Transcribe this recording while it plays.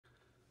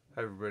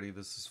Hi everybody,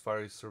 this is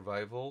Fari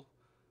Survival.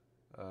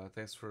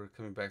 Thanks for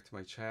coming back to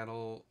my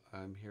channel.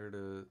 I'm here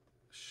to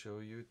show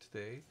you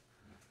today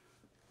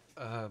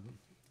um,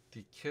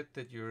 the kit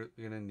that you're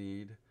gonna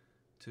need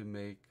to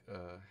make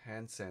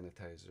hand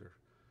sanitizer.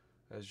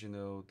 As you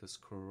know, this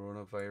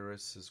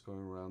coronavirus is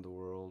going around the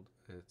world.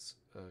 It's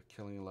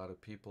killing a lot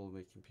of people,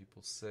 making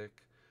people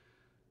sick,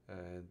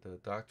 and the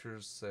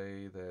doctors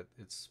say that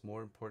it's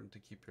more important to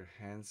keep your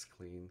hands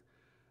clean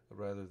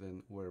rather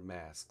than wear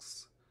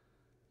masks.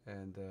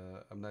 And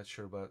I'm not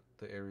sure about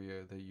the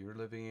area that you're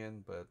living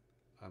in, but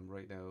I'm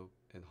right now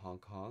in Hong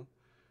Kong,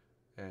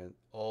 and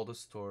all the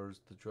stores,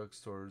 the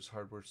drugstores,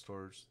 hardware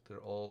stores, they're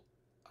all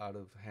out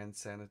of hand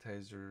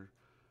sanitizer,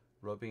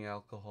 rubbing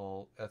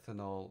alcohol,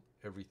 ethanol,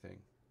 everything.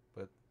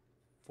 But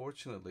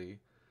fortunately,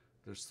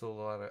 there's still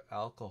a lot of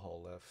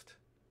alcohol left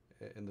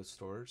in the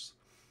stores.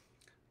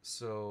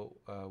 So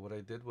what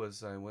I did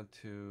was I went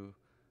to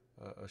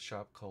a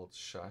shop called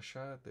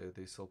Shasha.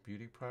 They sell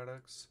beauty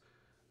products,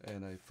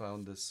 and I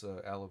found this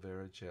aloe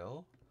vera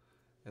gel.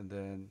 And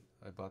then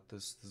I bought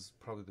this. This is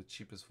probably the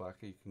cheapest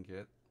vodka you can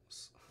get.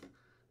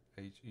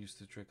 I used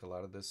to drink a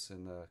lot of this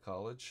in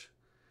college.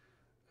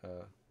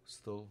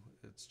 Still,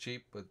 it's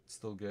cheap, but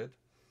still good.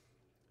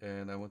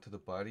 And I went to the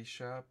body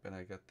shop and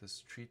I got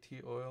this tree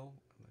tea oil.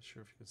 I'm not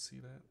sure if you can see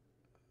that.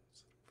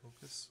 Is it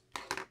focus?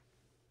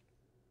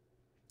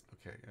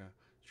 Okay, yeah.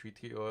 Tree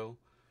tea oil.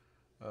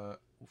 Uh,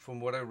 from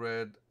what I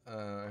read,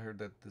 I heard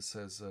that this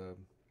has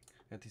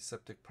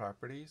antiseptic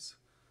properties,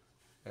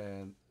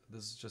 and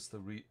this is just a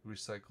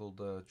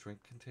recycled drink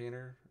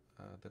container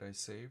that I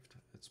saved.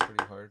 It's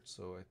pretty hard,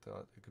 so I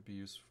thought it could be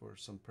used for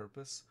some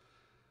purpose.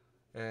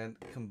 And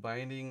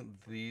combining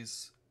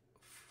these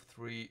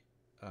three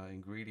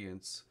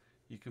ingredients,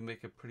 you can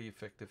make a pretty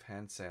effective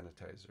hand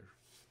sanitizer.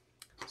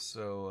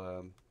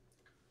 So,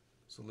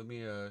 so let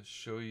me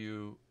show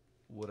you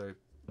what I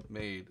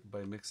made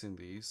by mixing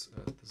these.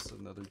 This is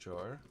another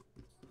jar,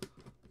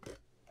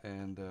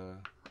 and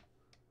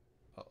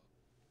uh,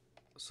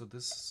 so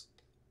this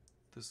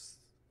is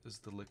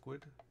the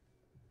liquid.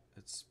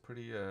 It's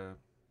pretty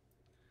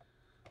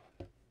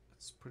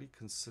it's pretty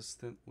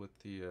consistent with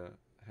the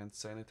hand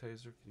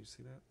sanitizer. Can you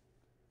see that?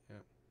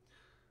 Yeah,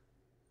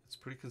 it's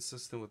pretty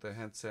consistent with the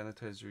hand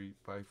sanitizer you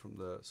buy from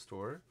the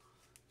store.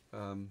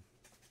 Um,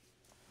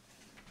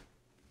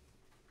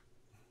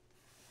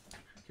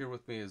 Here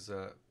with me is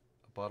a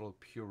bottle of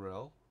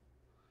Purell,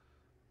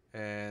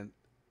 and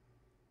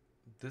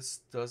this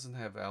doesn't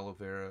have aloe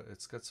vera.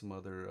 It's got some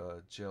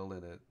other gel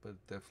in it, but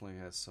it definitely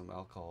has some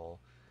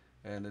alcohol,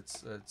 and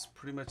it's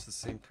pretty much the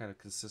same kind of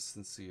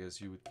consistency as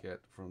you would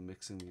get from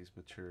mixing these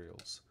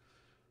materials.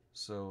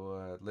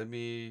 So let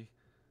me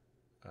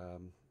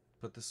um,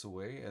 put this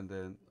away, and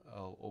then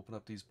I'll open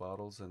up these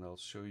bottles and I'll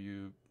show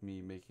you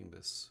me making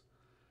this.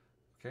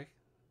 Okay,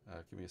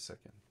 give me a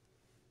second.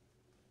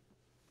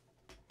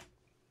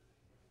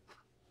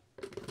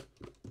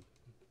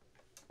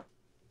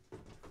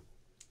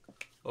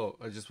 Oh,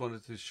 I just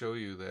wanted to show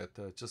you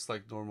that just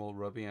like normal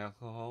rubbing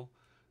alcohol,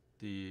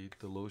 the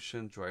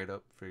lotion dried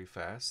up very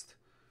fast,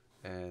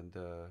 and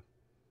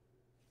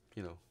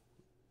you know,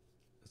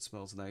 it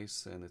smells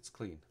nice and it's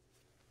clean.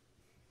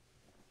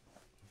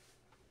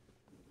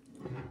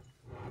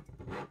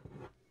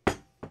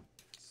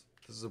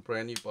 This is a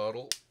brand new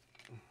bottle.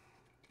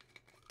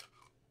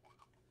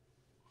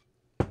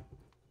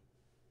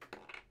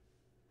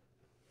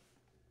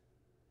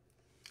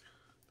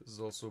 This is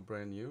also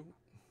brand new.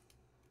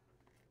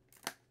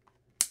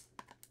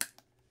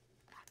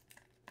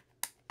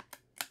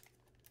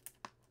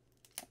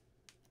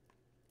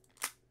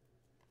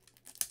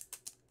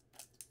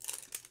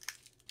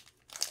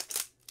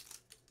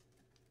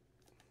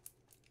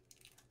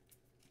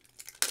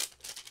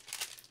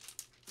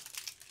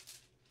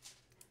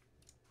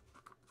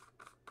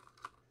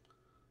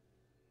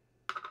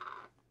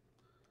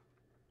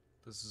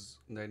 This is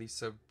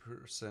 97%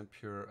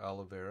 pure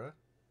aloe vera.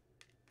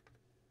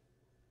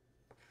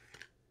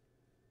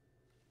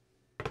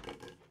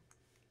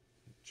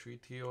 Tree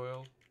tea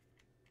oil.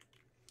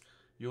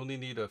 You only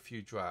need a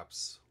few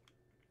drops.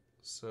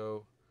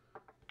 So,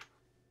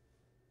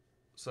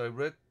 so I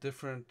read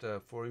different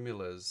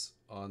formulas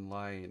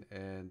online,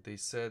 and they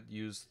said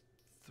use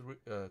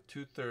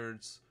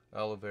 2/3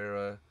 aloe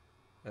vera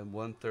and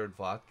 1/3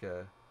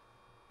 vodka.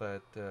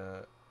 But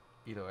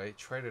I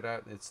tried it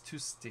out and it's too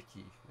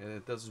sticky and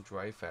it doesn't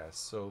dry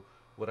fast. So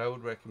what I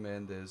would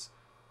recommend is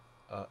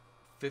uh,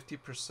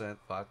 50%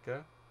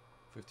 vodka,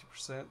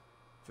 50%,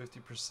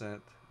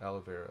 50% aloe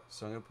vera.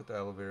 So I'm gonna put the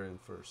aloe vera in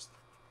first.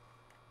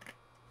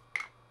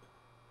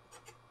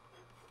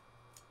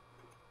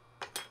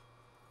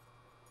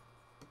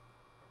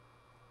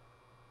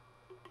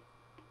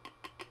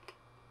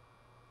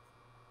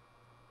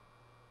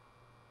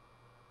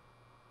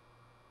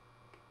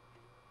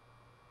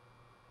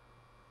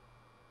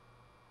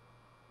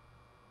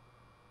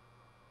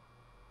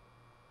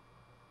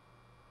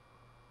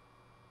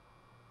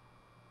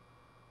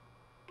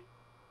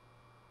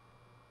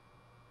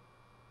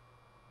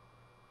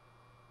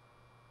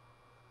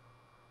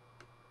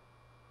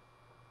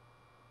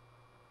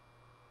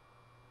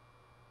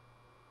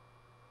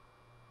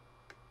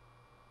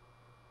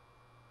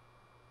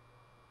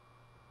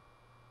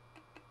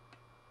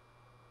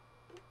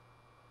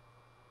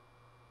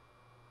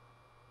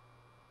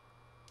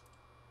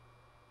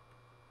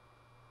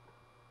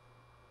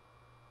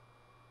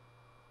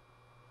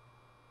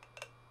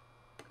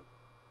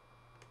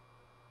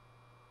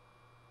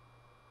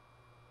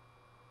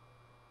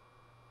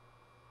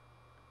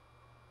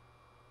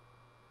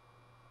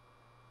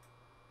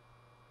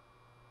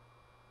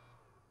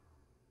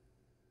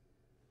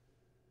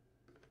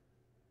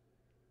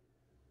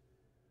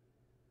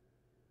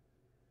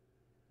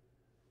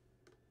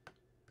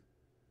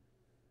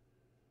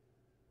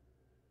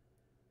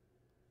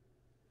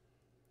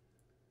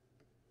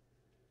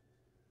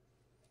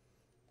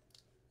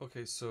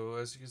 Okay, so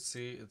as you can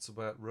see, it's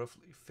about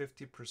roughly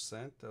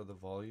 50% of the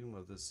volume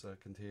of this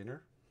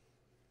container.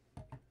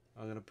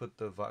 I'm going to put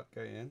the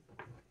vodka in.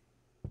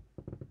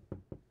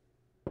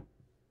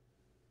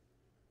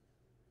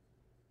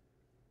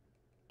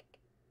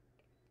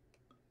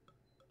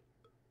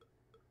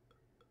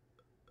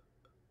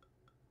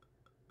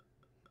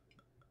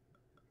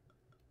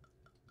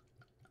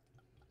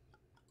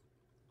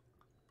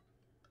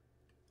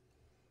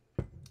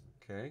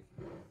 Okay.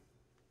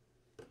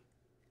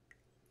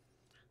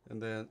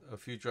 And then a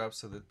few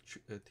drops of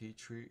the tea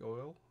tree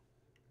oil.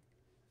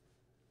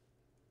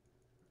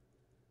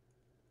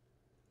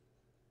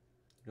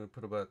 I'm going to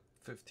put about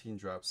 15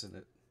 drops in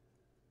it.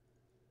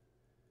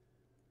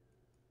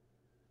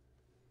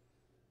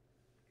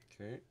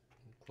 Okay,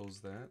 close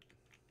that.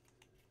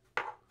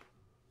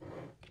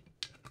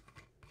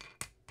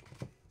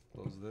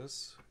 Close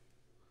this.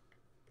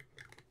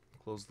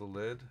 Close the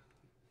lid.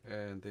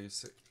 And they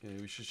say,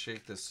 we should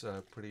shake this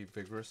pretty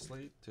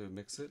vigorously to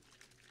mix it.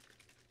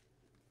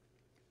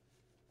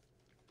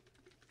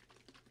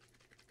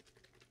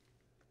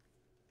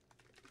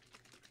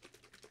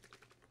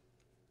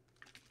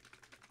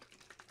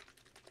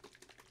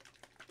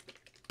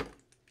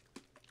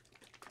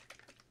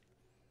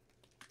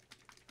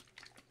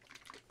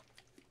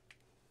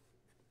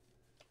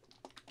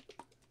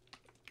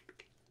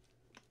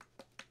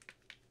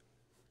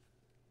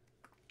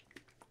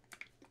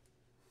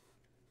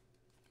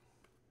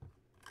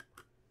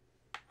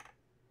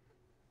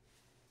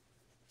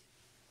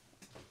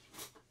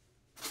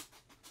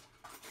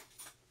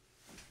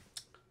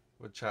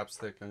 With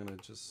chopstick, I'm going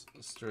to just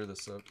stir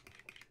this up.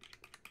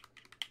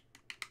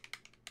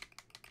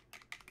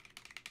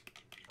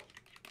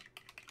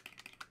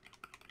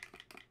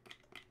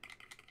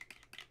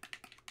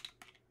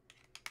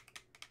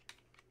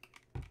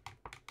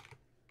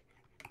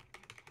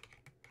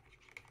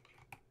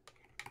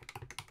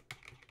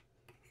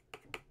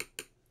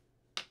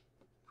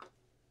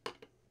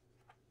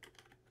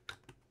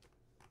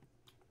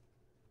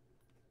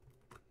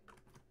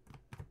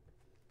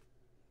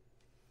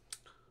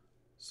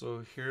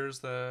 So here's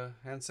the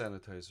hand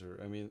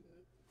sanitizer. I mean,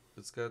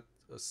 it's got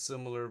a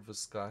similar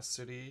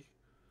viscosity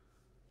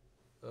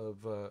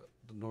of the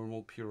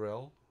normal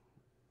Purell,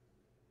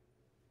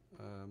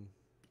 um,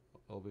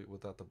 albeit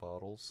without the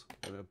bubbles.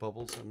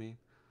 I mean,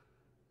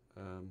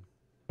 um,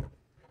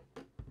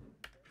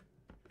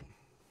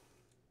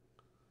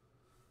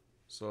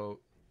 so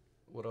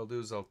what I'll do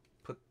is I'll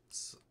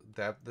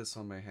dab this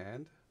on my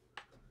hand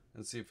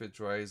and see if it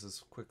dries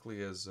as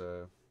quickly as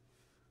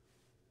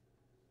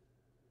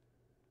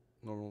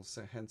normal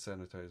hand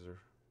sanitizer.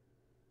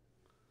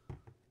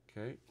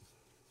 Okay.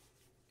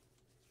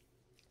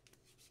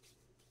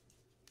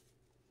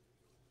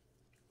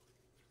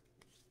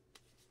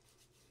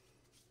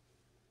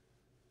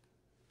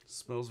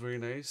 Smells very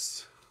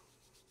nice.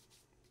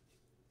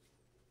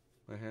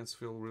 My hands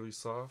feel really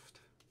soft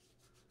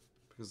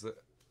because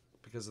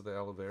of the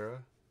aloe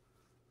vera.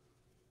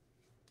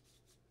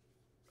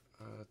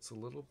 It's a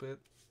little bit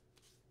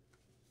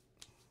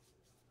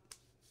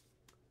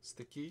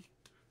sticky,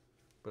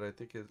 but I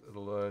think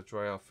it'll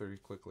dry off very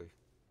quickly.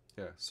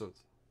 Yeah, so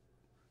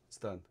it's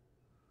done.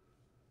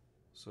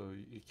 So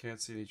you can't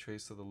see any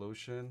trace of the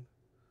lotion.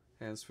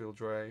 Hands feel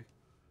dry.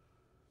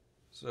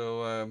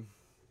 So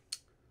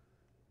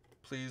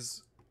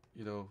please,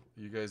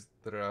 you guys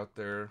that are out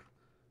there,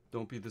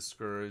 don't be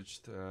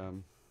discouraged.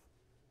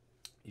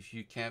 If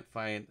you can't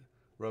find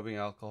rubbing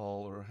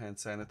alcohol or hand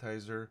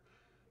sanitizer,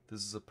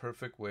 this is a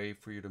perfect way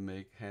for you to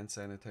make hand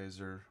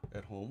sanitizer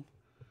at home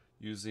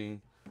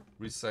using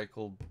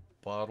recycled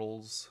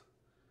bottles,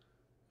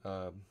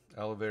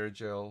 aloe vera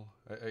gel.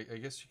 I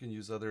guess you can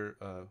use other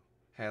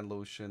hand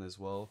lotion as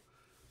well.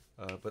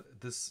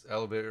 But this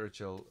aloe vera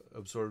gel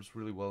absorbs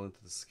really well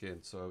into the skin,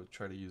 so I would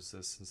try to use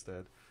this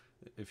instead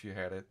if you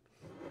had it.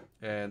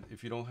 And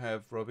if you don't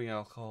have rubbing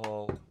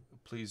alcohol,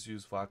 please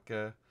use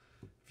vodka.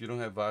 If you don't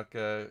have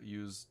vodka,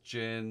 use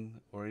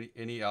gin or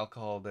any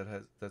alcohol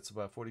that's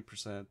about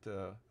 40%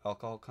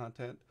 alcohol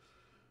content.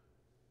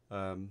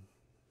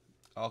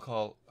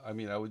 Alcohol, I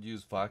mean, I would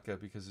use vodka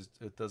because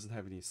it doesn't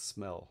have any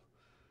smell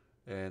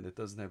and it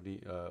doesn't have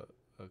any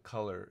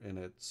color in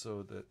it,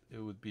 so that it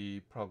would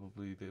be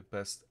probably the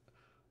best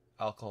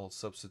alcohol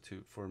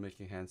substitute for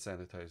making hand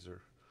sanitizer.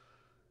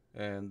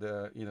 And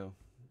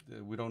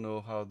we don't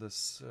know how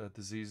this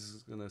disease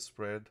is going to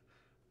spread,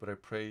 but I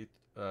pray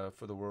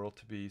for the world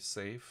to be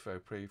safe. I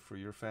pray for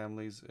your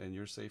families and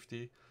your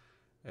safety.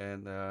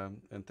 And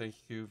thank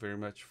you very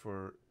much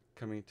for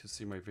coming to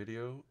see my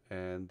video.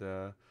 And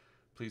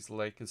please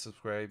like and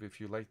subscribe if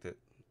you liked it.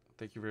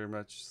 Thank you very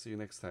much. See you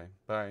next time.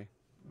 Bye.